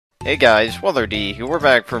Hey guys, WaddlerD here. We're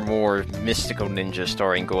back for more Mystical Ninja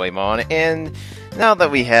starring Goemon, and now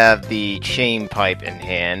that we have the chain pipe in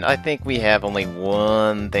hand, I think we have only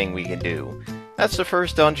one thing we can do. That's the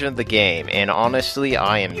first dungeon of the game, and honestly,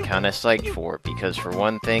 I am kinda psyched for it, because for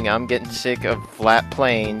one thing, I'm getting sick of flat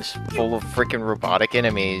plains full of freaking robotic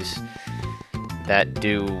enemies that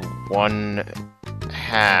do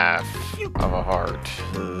 1/2 of a heart.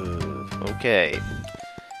 Okay.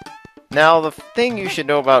 Now, the thing you should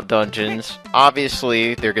know about dungeons,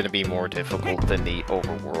 obviously, they're going to be more difficult than the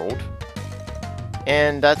overworld.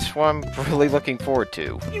 And that's what I'm really looking forward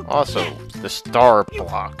to. Also, the star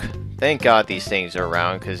block. Thank God these things are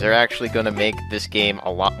around, because they're actually going to make this game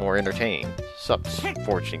a lot more entertaining. Sups,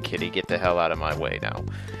 Fortune Kitty, get the hell out of my way now.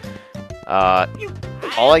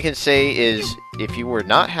 All I can say is, if you were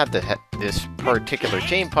not have this particular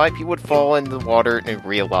chain pipe, you would fall into the water and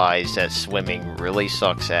realize that swimming really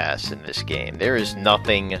sucks ass in this game. There is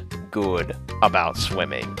nothing good about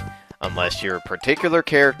swimming, unless you're a particular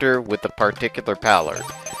character with a particular power.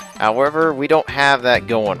 However, we don't have that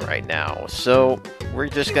going right now, so we're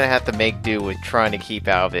just gonna have to make do with trying to keep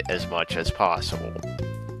out of it as much as possible.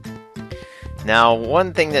 Now,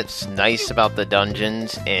 one thing that's nice about the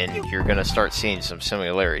dungeons, and you're going to start seeing some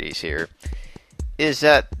similarities here, is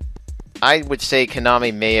that I would say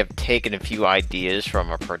Konami may have taken a few ideas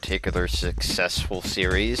from a particular successful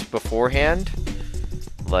series beforehand,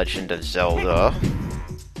 Legend of Zelda,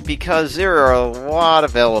 because there are a lot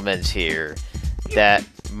of elements here that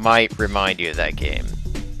might remind you of that game.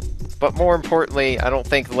 But more importantly, I don't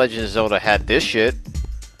think Legend of Zelda had this shit.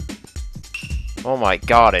 Oh my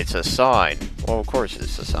god, it's a sign. Well, of course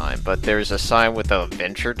it's a sign, but there's a sign with a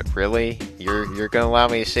venture. Really? You're gonna allow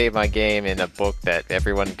me to save my game in a book that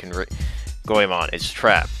everyone can Goemon, it's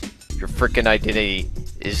trap. Your freaking identity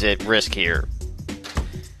is at risk here.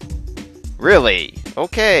 Really?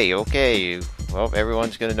 Okay. Well,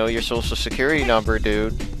 everyone's gonna know your social security number,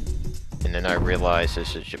 dude. And then I realized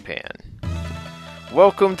this is Japan.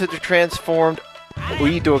 Welcome to the transformed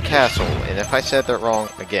Oedo Castle, and if I said that wrong,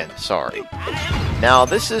 again, sorry. Now,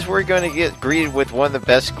 this is where you're going to get greeted with one of the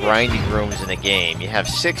best grinding rooms in the game. You have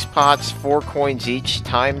 6 pots, 4 coins each,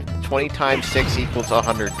 20 times 6 equals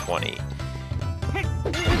 120.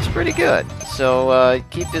 It's pretty good. So,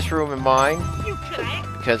 keep this room in mind,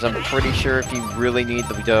 because I'm pretty sure if you really need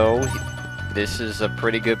the dough, this is a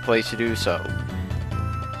pretty good place to do so.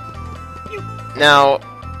 Now,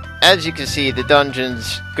 as you can see, the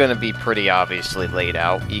dungeon's gonna be pretty obviously laid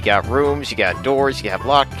out. You got rooms, you got doors, you have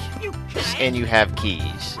locks, and you have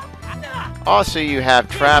keys. Also, you have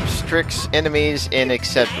traps, tricks, enemies, and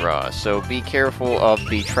etc. So be careful of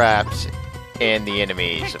the traps and the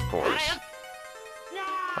enemies, of course.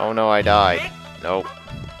 Oh no, I died. Nope.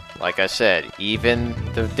 Like I said, even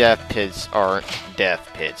the death pits aren't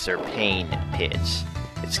death pits, they're pain pits.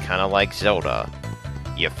 It's kinda like Zelda.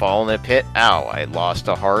 You fall in a pit, ow, I lost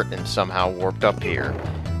a heart and somehow warped up here.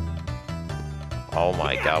 Oh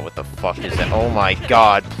my god, what the fuck is that? Oh my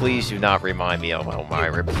god, please do not remind me of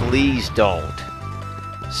Elmira. Please don't.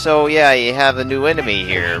 So yeah, you have a new enemy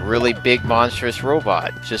here. Really big, monstrous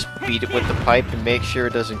robot. Just beat it with the pipe and make sure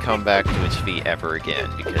it doesn't come back to its feet ever again,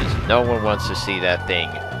 because no one wants to see that thing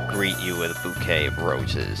greet you with a bouquet of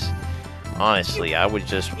roses. Honestly, I would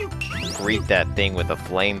just greet that thing with a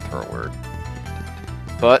flamethrower.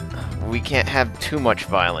 But we can't have too much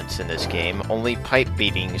violence in this game, only pipe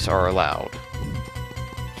beatings are allowed.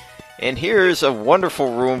 And here's a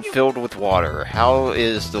wonderful room filled with water. How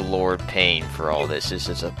is the Lord paying for all this? Is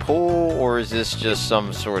this a pool, or is this just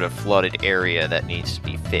some sort of flooded area that needs to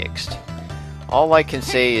be fixed? All I can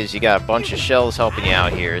say is you got a bunch of shells helping you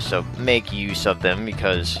out here, so make use of them,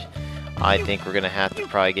 because I think we're going to have to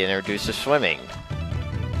probably get introduced to swimming.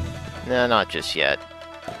 Nah, not just yet.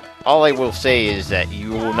 All I will say is that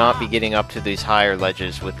you will not be getting up to these higher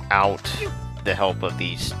ledges without the help of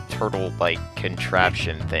these turtle-like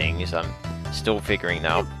contraption things. I'm still figuring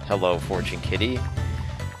out. Hello, Fortune Kitty.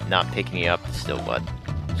 Not picking you up still, but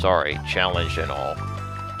sorry, challenge and all.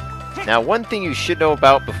 Now, one thing you should know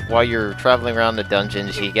about while you're traveling around the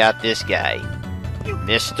dungeons, you got this guy,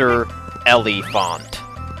 Mr. Elephant.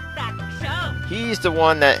 He's the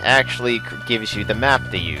one that actually gives you the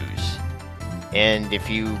map to use. And if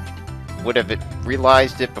you would have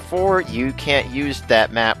realized it before, you can't use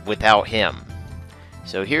that map without him.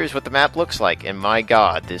 So here's what the map looks like, and my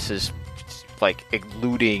god, this is like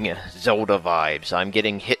eluding Zelda vibes. I'm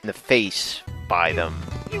getting hit in the face by them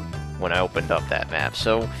when I opened up that map.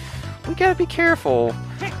 So we gotta be careful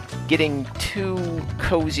getting too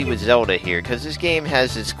cozy with Zelda here, because this game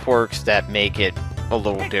has its quirks that make it a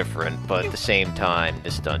little different, but at the same time,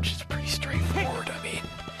 this dungeon's pretty straightforward. I mean,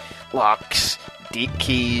 locks, deep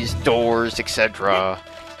keys, doors, etc.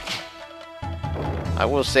 I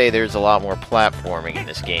will say there's a lot more platforming in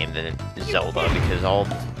this game than in Zelda, because all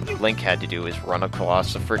Link had to do is run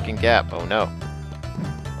across the freaking gap. Oh no.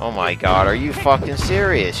 Oh my god, are you fucking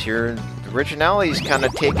serious? Your originality's kind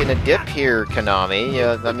of taking a dip here,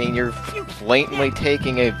 Konami. I mean, you're blatantly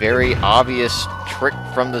taking a very obvious trick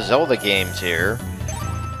from the Zelda games here.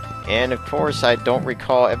 And of course, I don't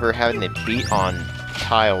recall ever having to beat on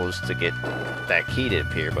tiles to get that key to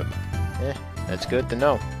appear, but that's good to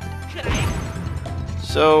know.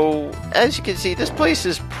 So, as you can see, this place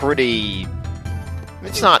is pretty...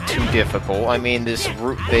 It's not too difficult. I mean,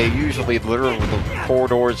 they usually literally the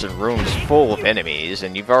corridors and rooms full of enemies,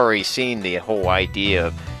 and you've already seen the whole idea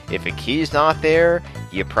of if a key's not there,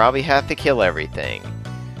 you probably have to kill everything.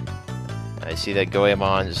 I see that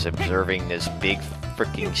Goemon is observing this big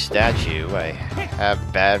freaking statue. I have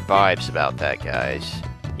bad vibes about that, guys.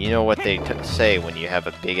 You know what they say when you have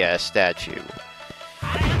a big-ass statue.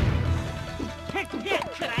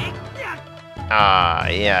 Ah,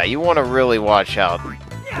 yeah, you want to really watch out.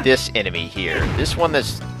 This enemy here. This one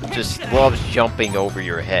that's just loves jumping over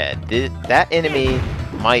your head. That enemy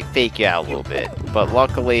might fake you out a little bit, but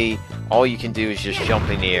luckily, all you can do is just jump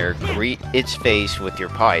in the air, greet its face with your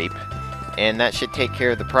pipe, and that should take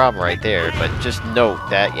care of the problem right there. But just note,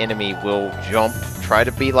 that enemy will jump, try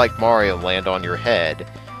to be like Mario, land on your head.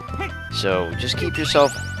 So just keep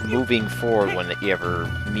yourself moving forward when you ever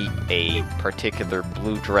meet a particular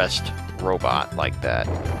blue-dressed robot like that.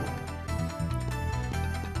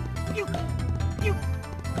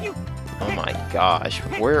 Oh my gosh,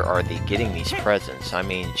 where are they getting these presents? I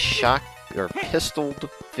mean,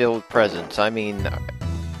 pistol-filled presents. I mean,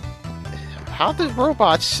 how do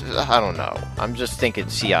robots... I don't know. I'm just thinking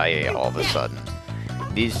CIA all of a sudden.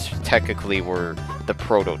 These technically were the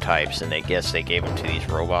prototypes, and I guess they gave them to these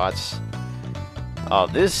robots. Oh,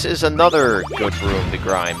 this is another good room to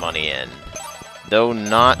grind money in. Though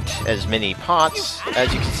not as many pots.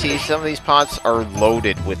 As you can see, some of these pots are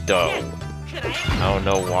loaded with dough. I don't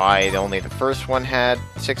know why only the first one had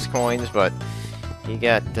 6 coins, but you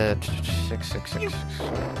got 6. You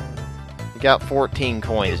got 14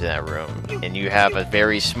 coins in that room, and you have a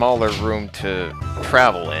very smaller room to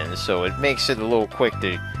travel in, so it makes it a little quick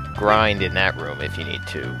to grind in that room if you need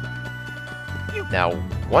to. Now,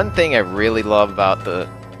 one thing I really love about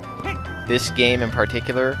this game in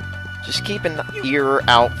particular, just keep an ear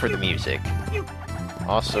out for the music.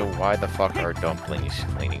 Also, why the fuck are dumplings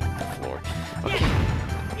cleaning the floor? Okay.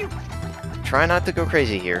 Try not to go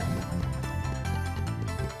crazy here.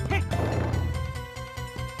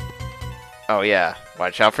 Oh yeah,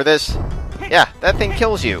 watch out for this. Yeah, that thing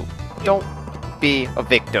kills you. Don't be a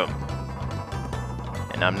victim.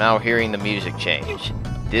 And I'm now hearing the music change.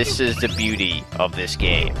 This is the beauty of this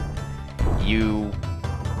game. You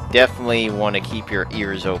definitely want to keep your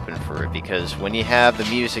ears open for it, because when you have the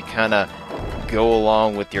music kind of go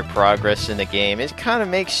along with your progress in the game, it kind of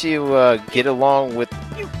makes you get along with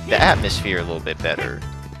the atmosphere a little bit better.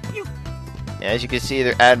 As you can see,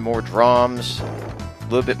 they're adding more drums, a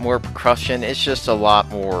little bit more percussion. It's just a lot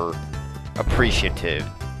more appreciative,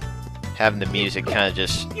 having the music kind of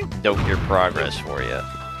just note your progress for you.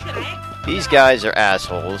 These guys are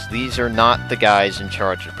assholes. These are not the guys in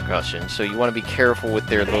charge of percussion, so you want to be careful with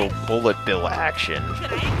their little bullet bill action.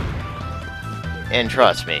 And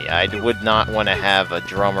trust me, I would not want to have a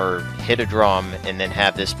drummer hit a drum and then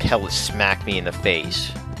have this pellet smack me in the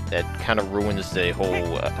face. That kind of ruins the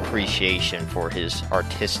whole appreciation for his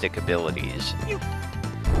artistic abilities.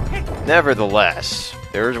 Nevertheless,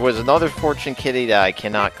 there was another fortune kitty that I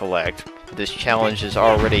cannot collect. This challenge is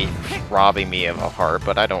already robbing me of a heart,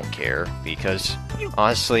 but I don't care, because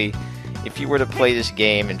honestly, if you were to play this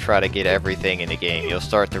game and try to get everything in the game, you'll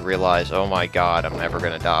start to realize, oh my god, I'm never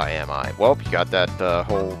gonna die, am I? Well, you got that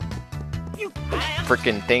whole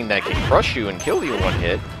freaking thing that can crush you and kill you in one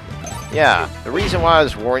hit. Yeah, the reason why I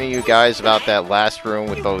was warning you guys about that last room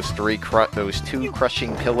with those two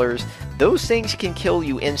crushing pillars, those things can kill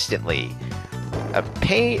you instantly. A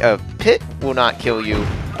pit will not kill you,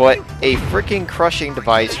 but a freaking crushing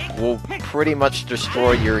device will pretty much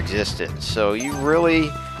destroy your existence. So you really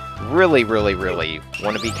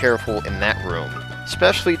want to be careful in that room.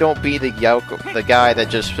 Especially don't be the guy that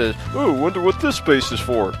just says, "Oh, wonder what this space is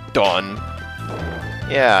for." Done.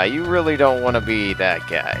 Yeah, you really don't want to be that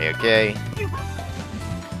guy, okay?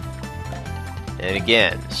 And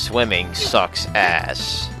again, swimming sucks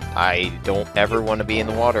ass. I don't ever want to be in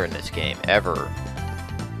the water in this game, ever.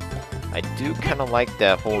 I do kind of like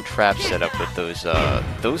that whole trap setup with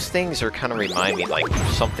those things are kind of remind me like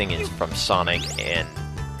something is from Sonic and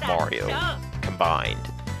Mario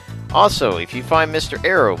combined. Also, if you find Mr.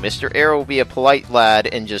 Arrow will be a polite lad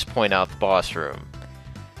and just point out the boss room.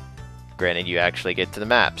 Granted, you actually get to the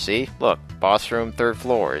map. See? Look, boss room, 3rd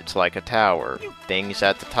floor. It's like a tower. Things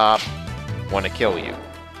at the top want to kill you.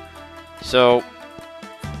 So,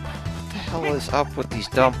 what the hell is up with these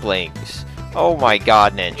dumplings? Oh my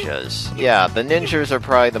god, ninjas. Yeah, the ninjas are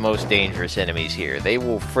probably the most dangerous enemies here. They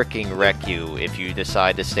will freaking wreck you if you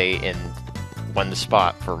decide to stay in one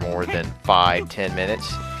spot for more than 5-10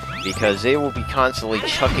 minutes. Because they will be constantly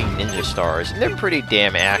chucking ninja stars, and they're pretty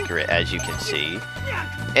damn accurate, as you can see.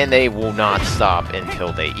 And they will not stop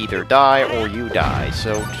until they either die or you die.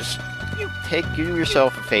 So just do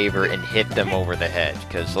yourself a favor and hit them over the head,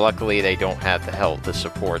 because luckily they don't have the health to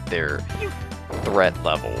support their threat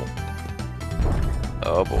level.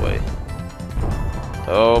 Oh boy.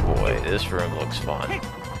 Oh boy, this room looks fun.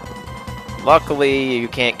 Luckily, you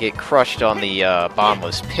can't get crushed on the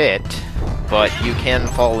bottomless pit, but you can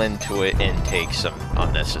fall into it and take some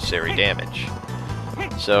unnecessary damage.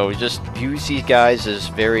 So just use these guys as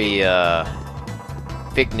very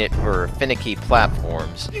finicky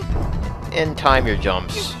platforms, and time your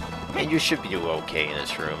jumps, and you should do okay in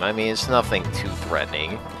this room. I mean, it's nothing too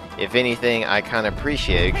threatening. If anything, I kind of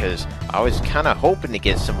appreciate it, because I was kind of hoping to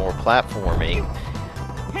get some more platforming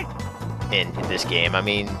in this game. I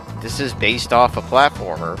mean, this is based off a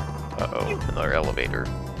platformer. Uh-oh, another elevator.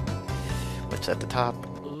 What's at the top?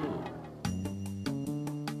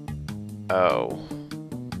 Oh.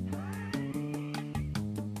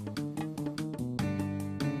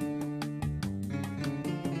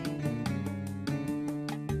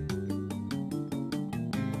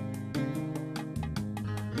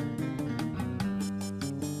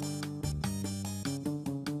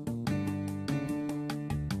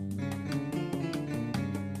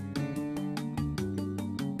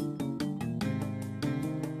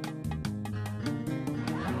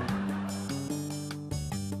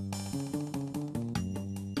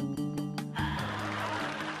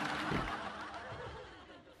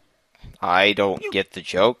 I don't get the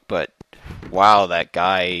joke, but wow, that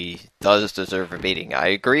guy does deserve a beating. I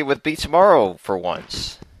agree with Beat Tomorrow for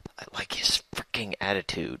once. I like his freaking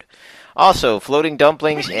attitude. Also, floating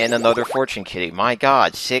dumplings and another fortune kitty. My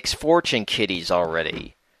god, 6 fortune kitties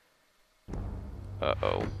already.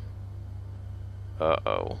 Uh-oh.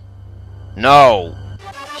 Uh-oh. No!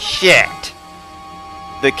 Shit!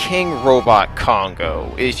 The King Robot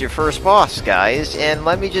Congo is your first boss, guys, and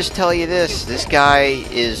let me just tell you this guy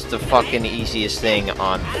is the fucking easiest thing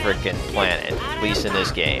on the frickin' planet, at least in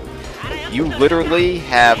this game. You literally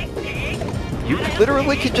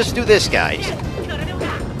could just do this, guys.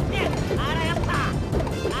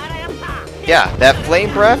 Yeah, that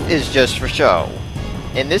flame breath is just for show.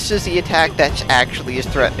 And this is the attack that actually is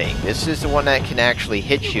threatening. This is the one that can actually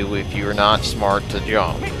hit you if you're not smart to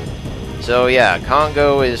jump. So yeah,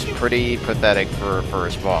 Congo is pretty pathetic for a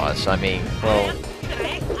first boss. I mean, well,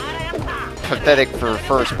 pathetic for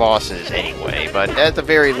first bosses anyway, but at the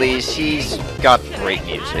very least, he's got great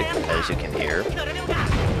music, as you can hear.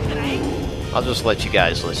 I'll just let you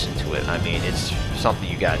guys listen to it. I mean, it's something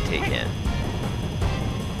you gotta take in.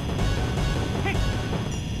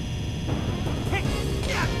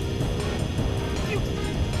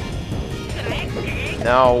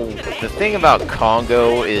 Now, the thing about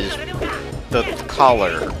Congo is the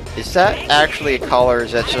collar. Is that actually a collar, or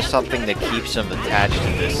is that just something that keeps him attached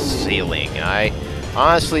to this ceiling? I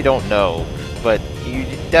honestly don't know, but you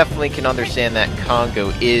definitely can understand that Congo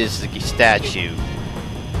is the statue.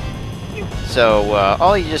 So,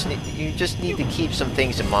 all you just need to keep some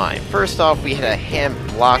things in mind. First off, we had him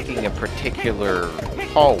blocking a particular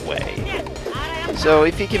hallway. So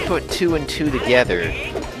if you can put 2 and 2 together,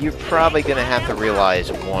 you're probably going to have to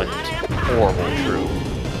realize one horrible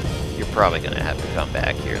truth. You're probably going to have to come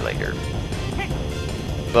back here later.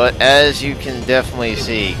 But as you can definitely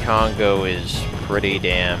see, Congo is pretty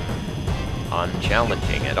damn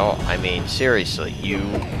unchallenging at all. I mean, seriously, you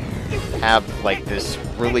have like this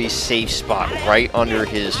really safe spot right under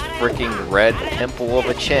his freaking red pimple of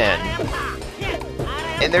a chin.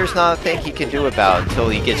 And there's not a thing he can do about it until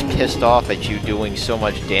he gets pissed off at you doing so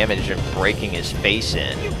much damage and breaking his face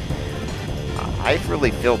in. I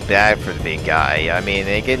really feel bad for the big guy. I mean,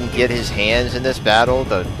 they can get his hands in this battle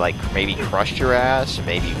to, like, maybe crush your ass,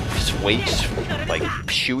 maybe like,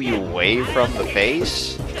 shoo you away from the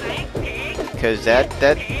face. Because that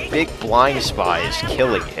big blind spot is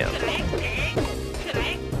killing him.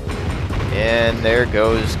 And there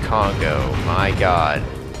goes Congo. My god.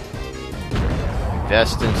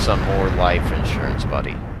 Invest in some more life insurance,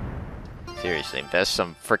 buddy. Seriously, invest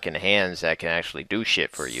some frickin' hands that can actually do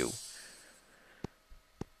shit for you.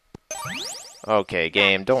 Okay,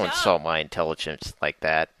 game, don't insult my intelligence like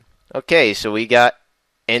that. Okay, so we got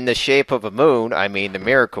in the shape of a moon, I mean the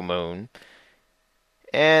miracle moon.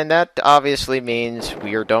 And that obviously means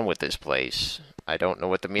we are done with this place. I don't know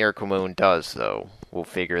what the miracle moon does, though. We'll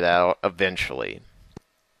figure that out eventually.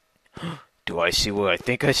 Do I see what I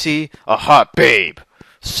think I see? A hot babe!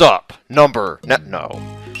 Sup? Number? No.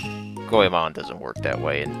 Goemon doesn't work that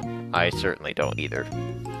way, and I certainly don't either.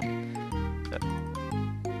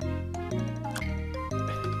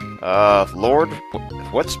 Lord,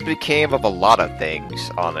 what's became of a lot of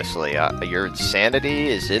things, honestly? Your insanity,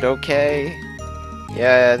 is it okay?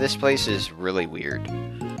 Yeah, this place is really weird.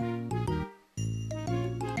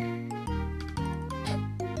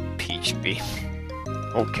 Peach beam.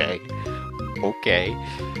 Okay.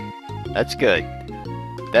 That's good.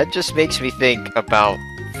 That just makes me think about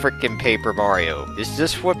frickin' Paper Mario. Is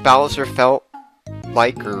this what Bowser felt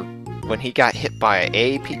like, or when he got hit by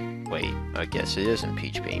a Wait, I guess it isn't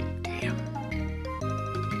Peach Beam. Damn.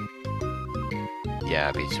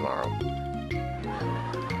 Yeah, beat tomorrow.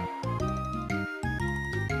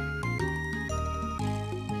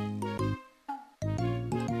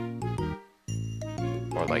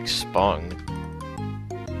 Or like Spung.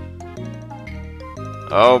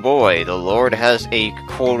 Oh boy, the Lord has a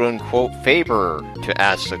quote-unquote favor to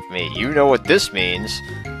ask of me. You know what this means.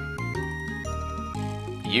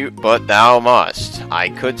 But thou must. I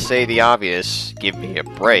could say the obvious, give me a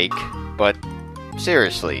break, but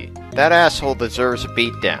seriously, that asshole deserves a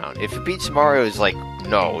beatdown. If it beats Mario is like,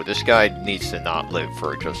 no, this guy needs to not live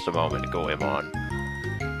for just a moment to go him on.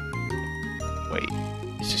 Wait,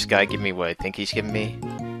 is this guy giving me what I think he's giving me?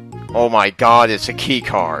 Oh my god, it's a key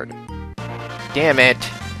card. Damn it.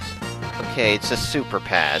 Okay, it's a super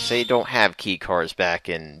pass. They don't have key cards back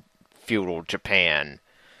in feudal Japan.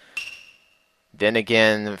 Then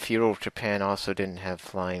again, feudal Japan also didn't have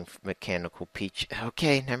flying mechanical peach.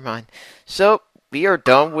 Okay, never mind. So, we are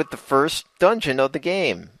done with the first dungeon of the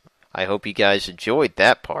game. I hope you guys enjoyed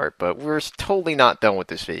that part, but we're totally not done with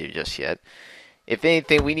this video just yet. If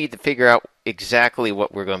anything, we need to figure out exactly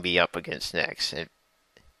what we're going to be up against next.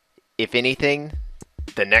 If anything,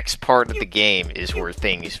 the next part of the game is where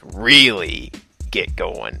things really get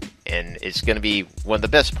going, and it's going to be one of the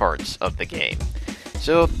best parts of the game.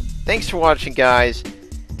 So, thanks for watching, guys.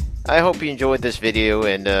 I hope you enjoyed this video,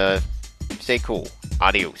 and stay cool.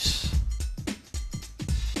 Adios.